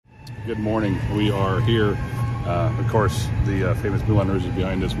Good morning. We are here. Of course, the famous Moulin Rouge is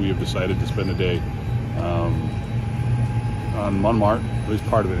behind us. We have decided to spend a day on Montmartre, at least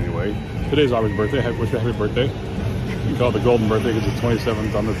part of it anyway. Today's Aubrey's birthday. Wish her happy birthday. You call it the golden birthday because it's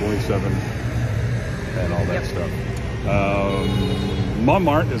 27th on the 27th and all that stuff.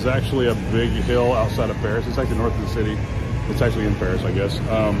 Montmartre is actually a big hill outside of Paris. It's actually north of the city. It's actually in Paris, I guess.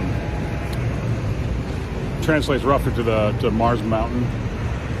 Translates roughly to Mars Mountain.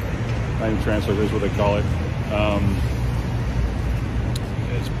 I think translate is what they call it.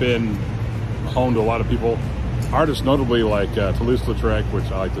 It's been home to a lot of people. Artists notably like Toulouse-Lautrec, which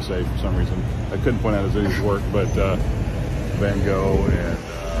I like to say for some reason. I couldn't point out his work, but Van Gogh and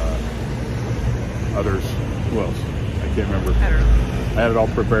others. Who else? I can't remember. I don't know. I had it all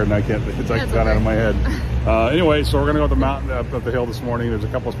prepared and I can't, it's like gone out of my head. Anyway, so we're going to go up the mountain, up the hill this morning. There's a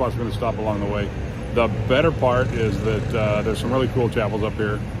couple of spots we're going to stop along the way. The better part is that there's some really cool chapels up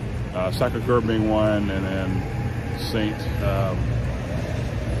here. Sacré-Cœur being one, and then St.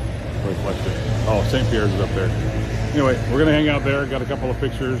 Pierre's is up there. Anyway, we're going to hang out there. Got a couple of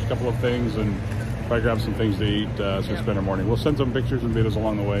pictures, a couple of things, and probably grab some things to eat so spend our morning. We'll send some pictures and videos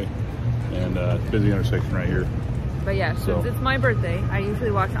along the way, and busy intersection right here. But yeah, since it's my birthday, I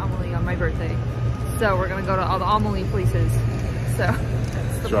usually watch Amélie on my birthday. So we're going to go to all the Amélie places. So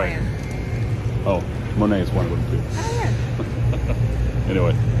that's the plan. Right. Oh, Monet is one of them too. Oh, yeah.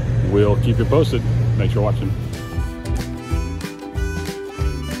 Anyway, we'll keep you posted. Thanks for watching.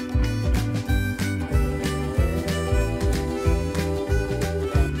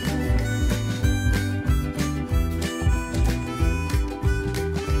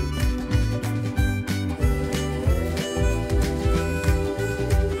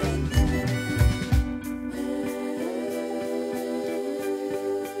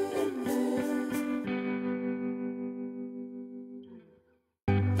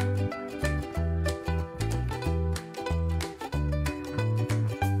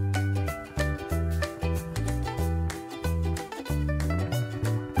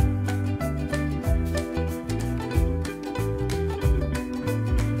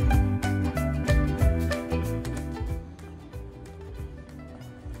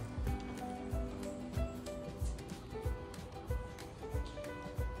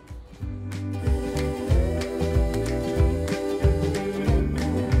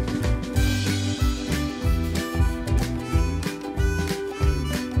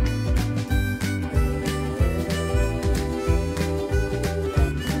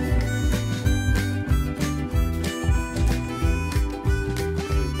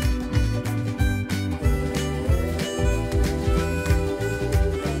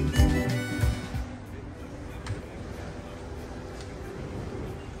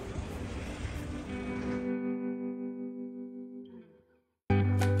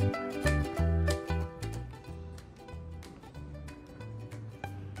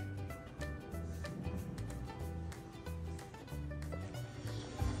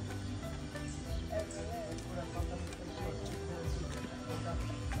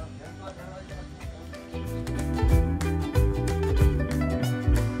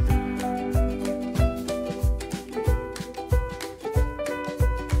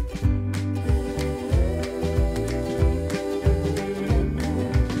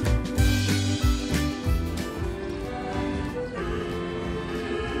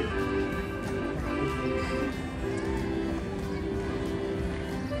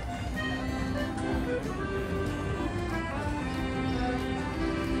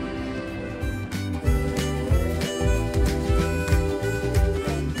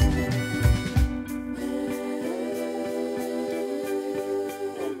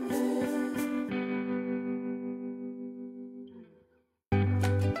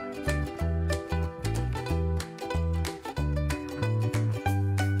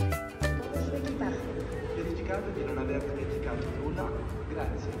 Di non aver dimenticato nulla,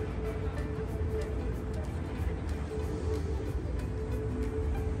 grazie.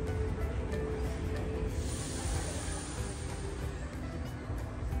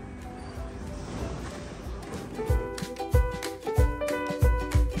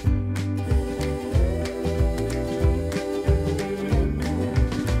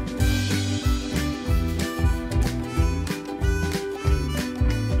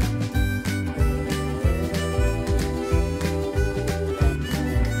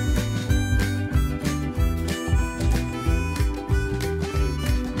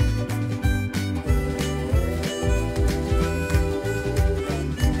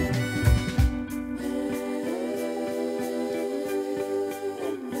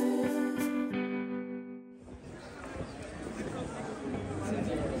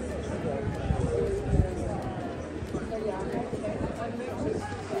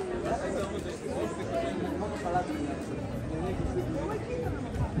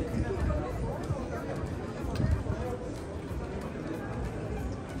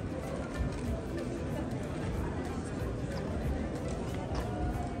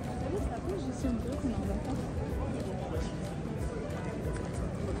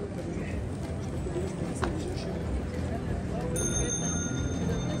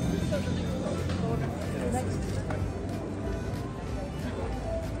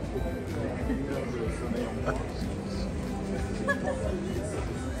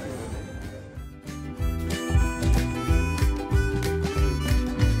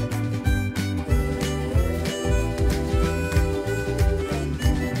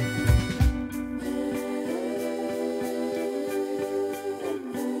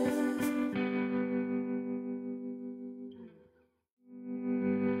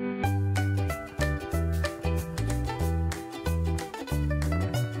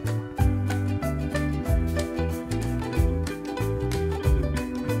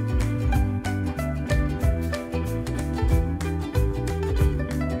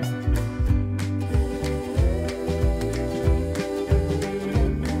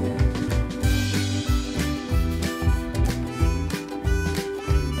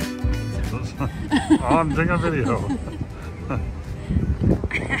 I'm doing a video.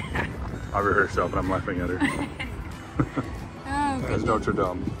 I'll rehearse herself and I'm laughing at her. Oh, That's Notre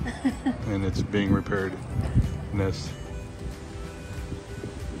Dame. And it's being repaired. Nest.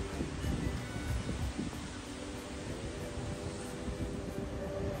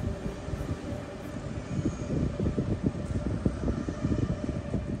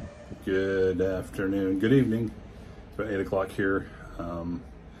 Good afternoon, good evening. It's about 8 o'clock here.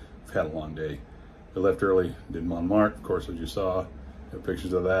 We've had a long day. We left early, did Montmartre, of course, as you saw. Got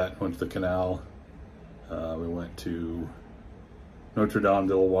pictures of that. Went to the canal. We went to Notre Dame,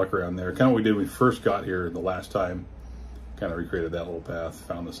 did a little walk around there. Kind of what we did when we first got here the last time. Kind of recreated that little path,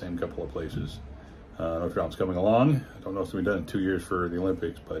 found the same couple of places. Notre Dame's coming along. I don't know if it's going to be done in 2 years for the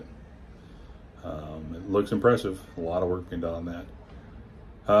Olympics, but it looks impressive. A lot of work being done on that.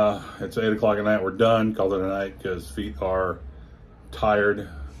 It's 8 o'clock at night. We're done. Called it a night because feet are tired.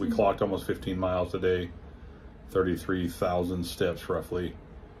 We clocked almost 15 miles a day, 33,000 steps roughly.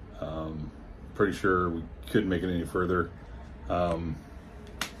 Pretty sure we couldn't make it any further. You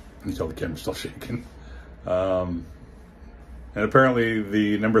tell the camera's still shaking. And apparently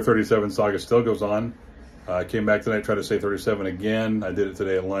the number 37 saga still goes on. I came back tonight, tried to say 37 again. I did it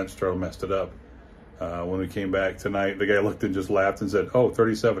today at lunch, Charlie messed it up. When we came back tonight, the guy looked and just laughed and said, oh,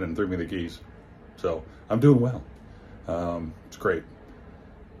 37, and threw me the keys. So I'm doing well. It's great.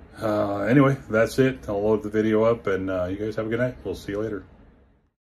 Anyway, that's it. I'll load the video up and you guys have a good night. We'll see you later.